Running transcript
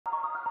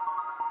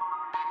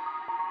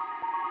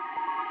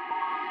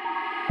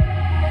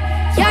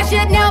Y'all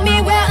should know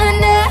me well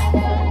enough.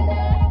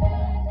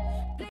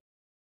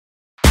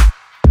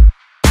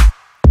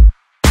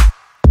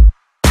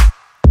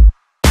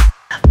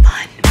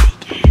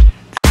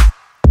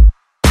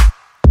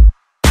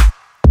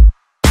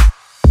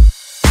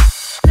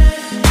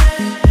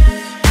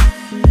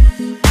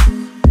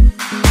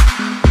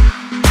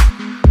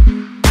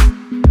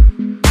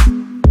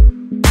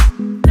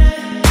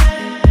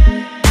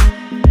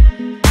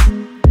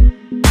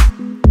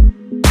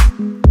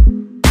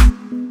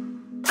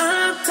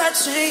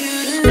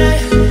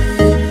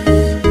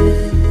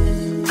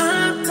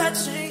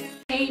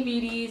 Hey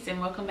beauties,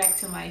 and welcome back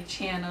to my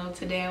channel.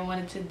 Today I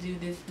wanted to do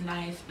this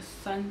nice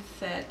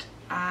sunset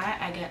eye.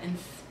 I got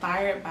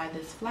inspired by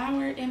this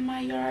flower in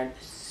my yard,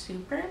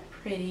 super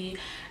pretty,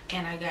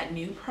 and I got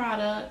new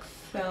products,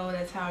 so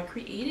that's how I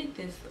created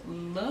this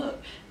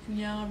look.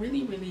 Y'all,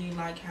 really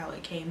like how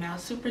it came out.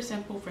 Super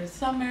simple for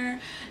summer.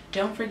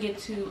 Don't forget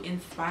to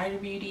inspire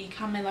beauty,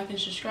 comment, like, and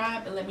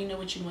subscribe, and let me know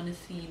what you want to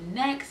see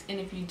next. And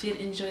if you did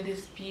enjoy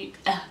this beauties,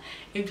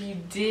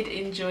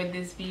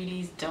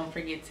 don't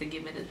forget to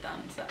give it a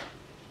thumbs up.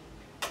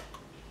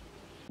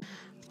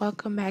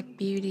 Welcome back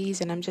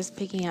beauties, and I'm just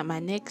picking up my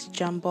NYX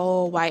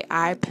Jumbo white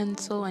eye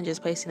pencil and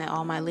just placing it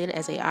on my lid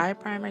as a eye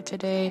primer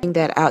today.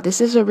 That out. This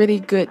is a really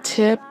good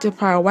tip to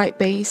apply a white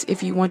base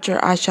if you want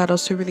your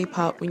eyeshadows to really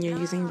pop when you're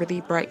using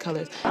really bright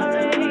colors.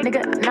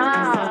 Nigga, no,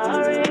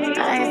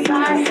 I ain't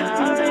sorry.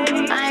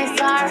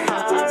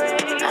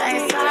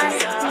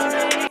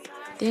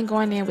 Then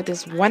going in with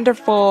this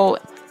wonderful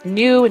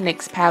new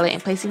NYX palette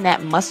and placing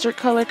that mustard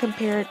color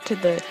compared to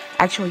the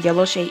actual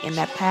yellow shade in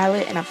that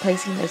palette, and I'm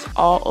placing this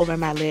all over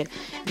my lid,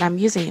 and I'm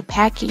using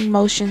packing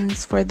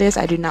motions for this.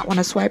 I do not want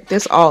to swipe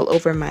this all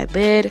over my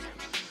lid,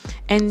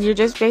 and you're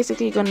just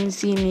basically going to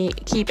see me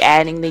keep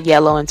adding the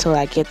yellow until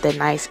I get the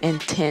nice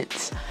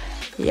intense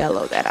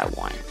yellow that I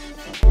want.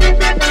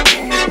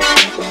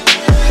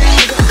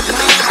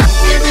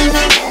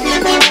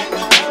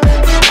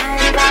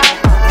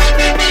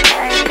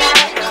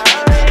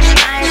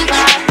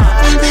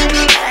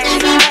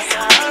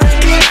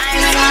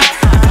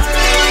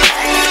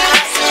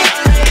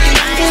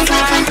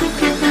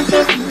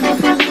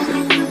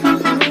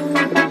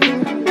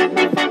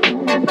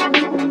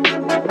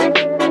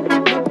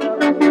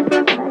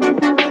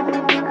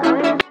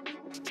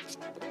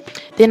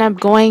 Then I'm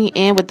going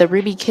in with the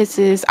Ruby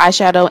Kisses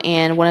eyeshadow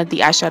and one of the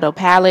eyeshadow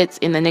palettes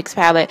in the NYX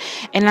palette,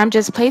 and I'm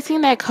just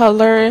placing that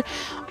color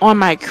on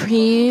my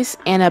crease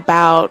and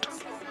about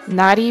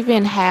not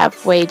even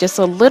halfway, just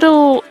a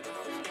little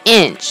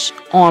inch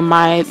on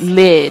my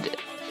lid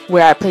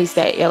where I place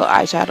that yellow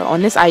eyeshadow.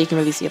 On this eye you can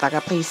really see it,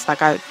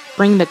 I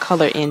bring the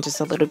color in just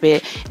a little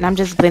bit, and I'm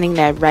just blending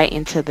that right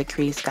into the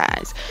crease,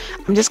 guys.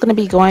 I'm just going to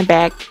be going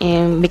back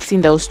and mixing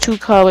those two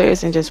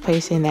colors and just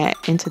placing that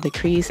into the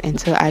crease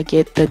until I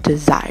get the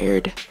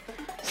desired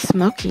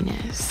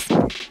smokiness.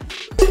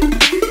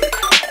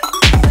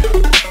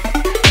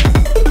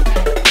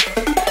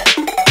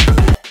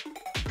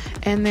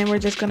 And then we're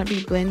just going to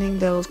be blending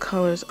those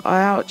colors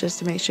out just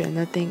to make sure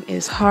nothing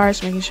is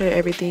harsh, making sure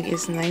everything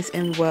is nice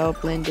and well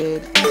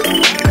blended.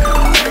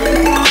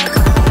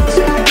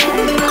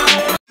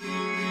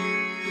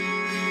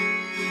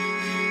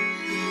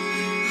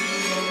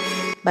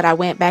 But I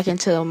went back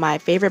into my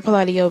favorite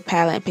Palladio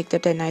palette and picked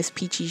up that nice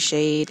peachy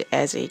shade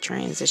as a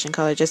transition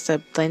color just to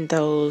blend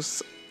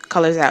those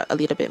colors out a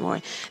little bit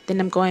more. Then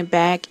I'm going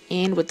back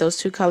in with those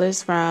two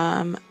colors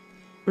from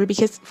Ruby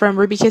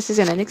Kisses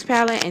in the NYX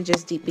palette and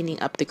just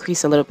deepening up the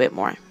crease a little bit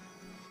more.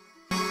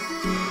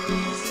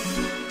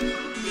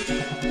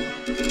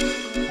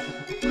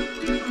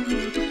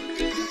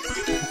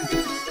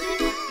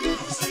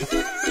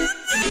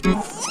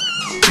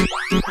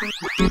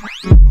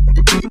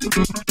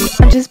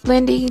 I'm just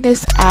blending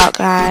this out,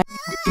 guys.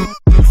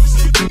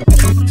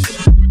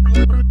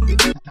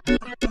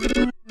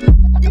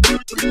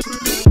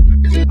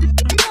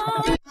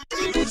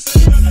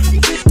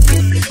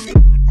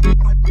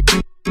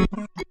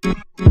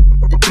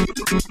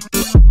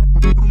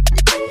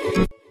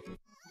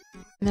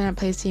 And then I'm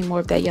placing more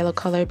of that yellow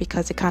color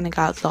because it kind of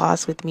got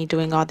lost with me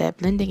doing all that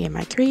blending in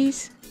my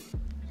crease.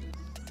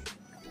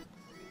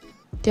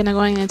 Then I'm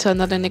going into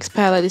another NYX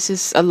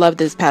palette. I love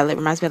this palette. It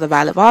reminds me of the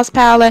Violet Voss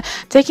palette.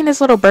 Taking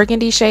this little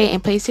burgundy shade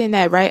and placing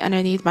that right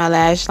underneath my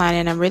lash line,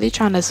 and I'm really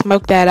trying to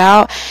smoke that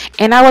out.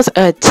 And I was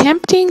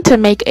attempting to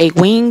make a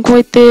wing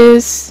with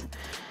this,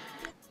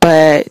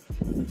 but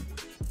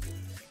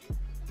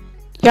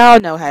y'all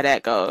know how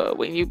that goes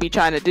when you be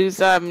trying to do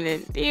something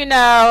and, you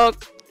know,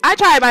 I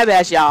tried my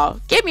best,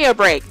 y'all. Give me a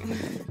break.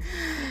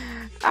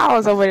 I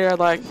was over there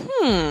like,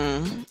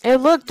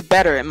 it looked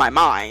better in my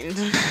mind.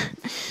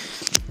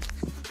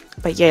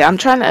 But yeah, I'm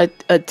trying to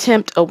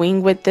attempt a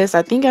wing with this.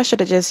 I think I should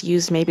have just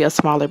used maybe a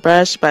smaller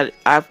brush, but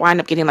I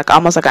wind up getting like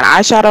almost like an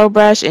eyeshadow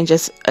brush and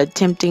just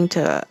attempting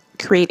to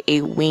create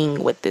a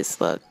wing with this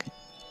look.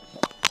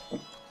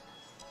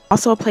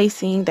 Also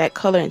placing that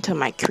color into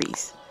my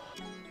crease.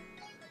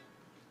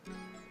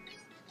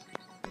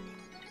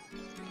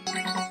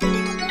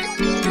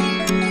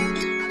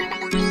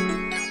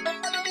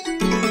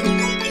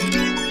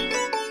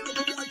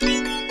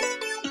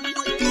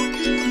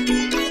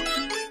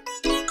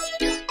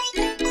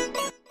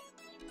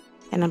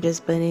 and I'm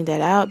just blending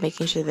that out,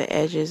 making sure the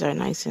edges are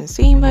nice and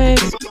seamless.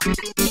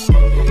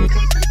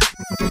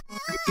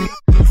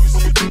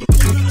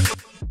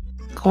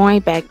 Going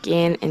back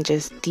in and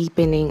just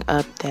deepening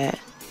up that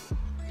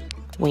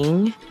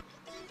wing.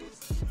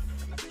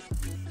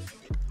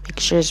 Make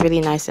sure it's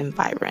really nice and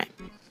vibrant.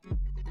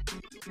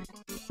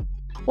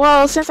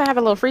 Well, since I have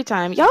a little free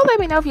time, y'all let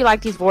me know if you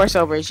like these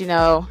voiceovers, you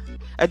know,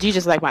 or do you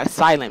just like my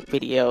silent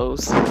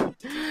videos?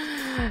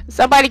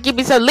 Somebody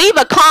leave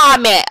a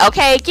comment,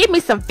 okay? Give me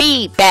some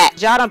feedback.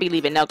 Y'all don't be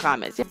leaving no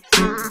comments. And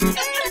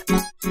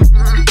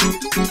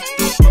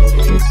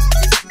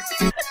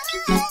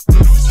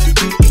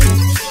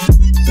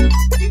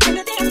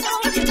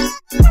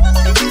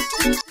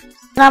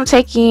I'm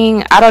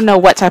taking, I don't know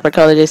what type of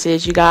color this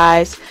is, you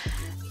guys.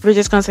 We're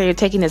just going to say you're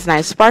taking this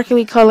nice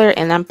sparkly color,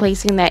 and I'm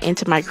placing that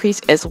into my crease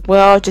as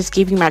well, just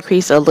giving my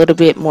crease a little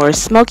bit more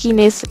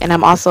smokiness, and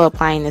I'm also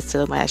applying this to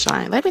the lash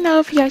line. Let me know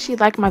if you actually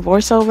like my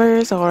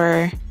voiceovers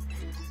or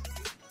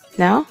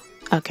no?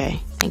 Okay,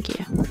 thank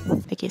you.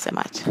 Thank you so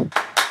much.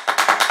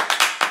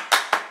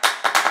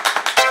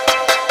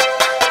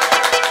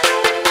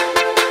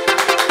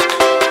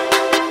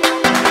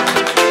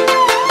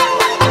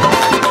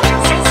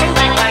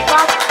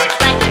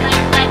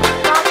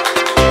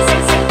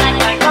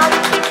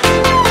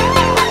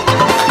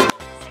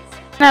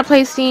 I'm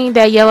placing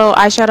that yellow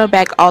eyeshadow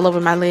back all over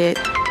my lid.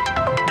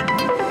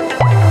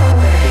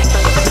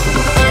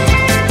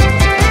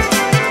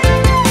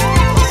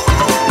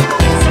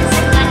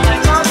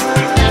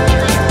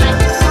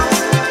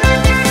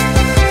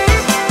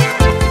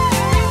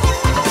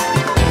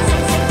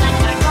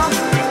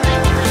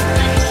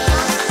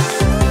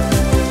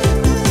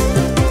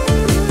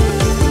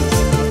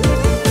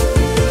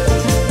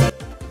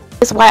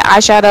 This white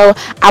eyeshadow,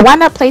 I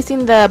wound up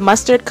placing the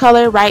mustard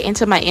color right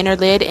into my inner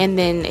lid and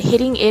then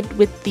hitting it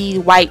with the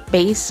white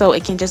base so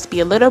it can just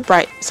be a little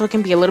bright, so it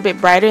can be a little bit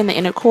brighter in the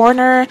inner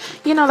corner,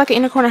 you know, like an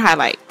inner corner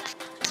highlight.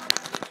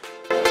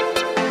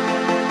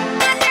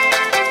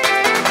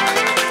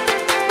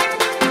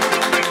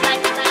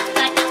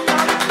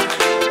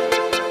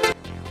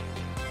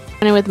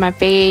 With my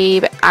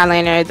fave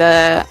eyeliner,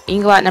 the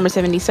Inglot number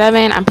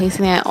 77, I'm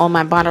placing that on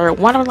my bottom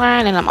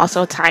waterline, and I'm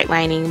also tight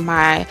lining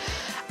my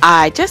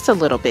eye just a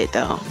little bit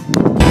though.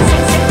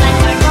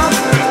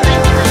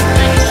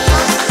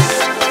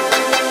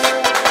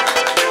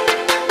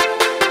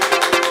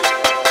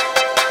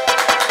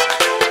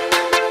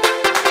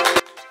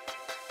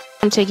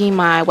 I'm taking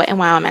my Wet n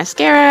Wild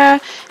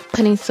mascara,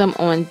 putting some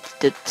on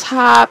the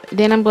top,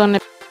 then I'm going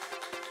to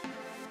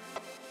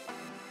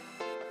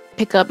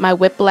pick up my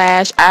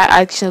Whiplash.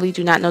 I actually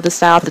do not know the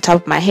style off the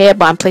top of my head,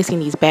 but I'm placing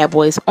these bad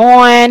boys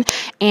on.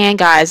 And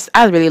guys,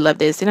 I really love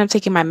this. Then I'm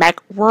taking my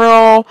MAC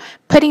Whirl,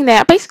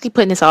 basically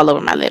putting this all over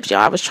my lips,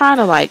 y'all. I was trying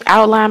to like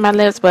outline my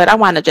lips, but I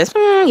want to just,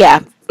 yeah,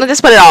 let's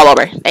just put it all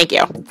over. Thank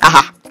you.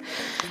 Aha.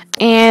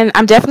 And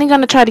I'm definitely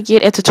going to try to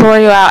get a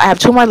tutorial out. I have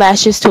 2 more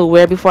lashes to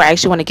wear before I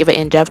actually want to give an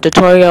in-depth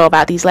tutorial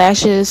about these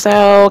lashes.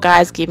 So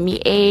guys, give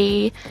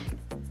me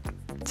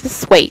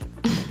just wait.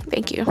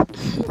 Thank you.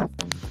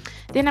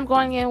 Then I'm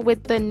going in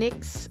with the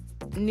NYX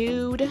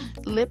nude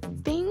lip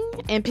thing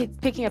and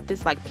picking up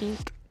this like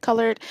pink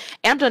colored.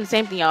 And I'm doing the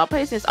same thing, y'all.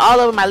 Placing this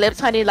all over my lips,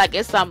 honey, like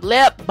it's some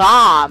lip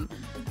balm.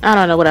 I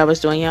don't know what I was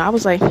doing, y'all. I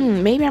was like,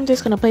 maybe I'm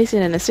just going to place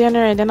it in the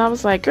center. And then I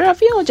was like, girl, if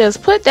you don't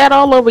just put that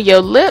all over your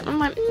lip. I'm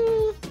like,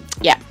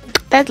 yeah,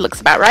 that looks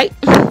about right.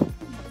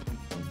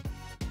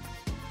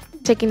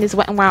 Taking this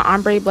Wet n Wild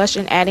ombre blush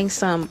and adding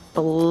some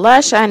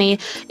blush, honey.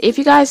 If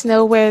you guys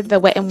know where the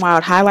Wet n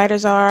Wild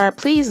highlighters are,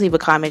 please leave a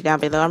comment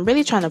down below. I'm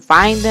really trying to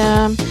find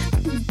them.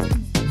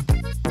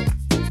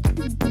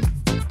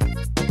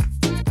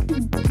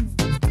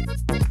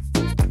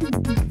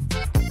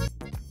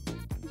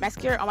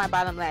 Mascara on my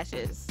bottom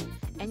lashes,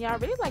 and y'all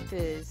really like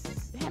this.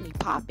 It had me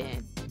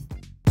popping.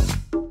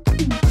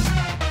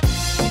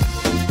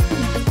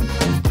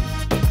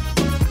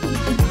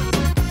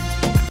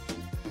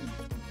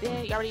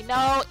 Then you already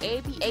know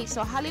ABH,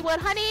 so Hollywood,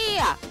 honey.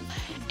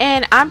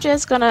 And I'm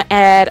just gonna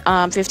add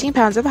 15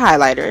 pounds of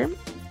highlighter.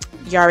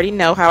 You already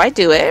know how I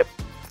do it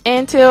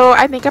until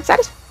I think I'm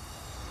satisfied.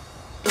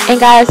 And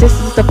guys, this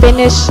is the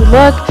finished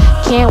look.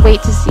 Can't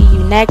wait to see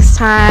you next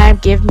time.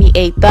 Give me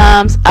a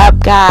thumbs up,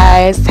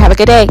 guys. Have a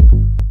good day.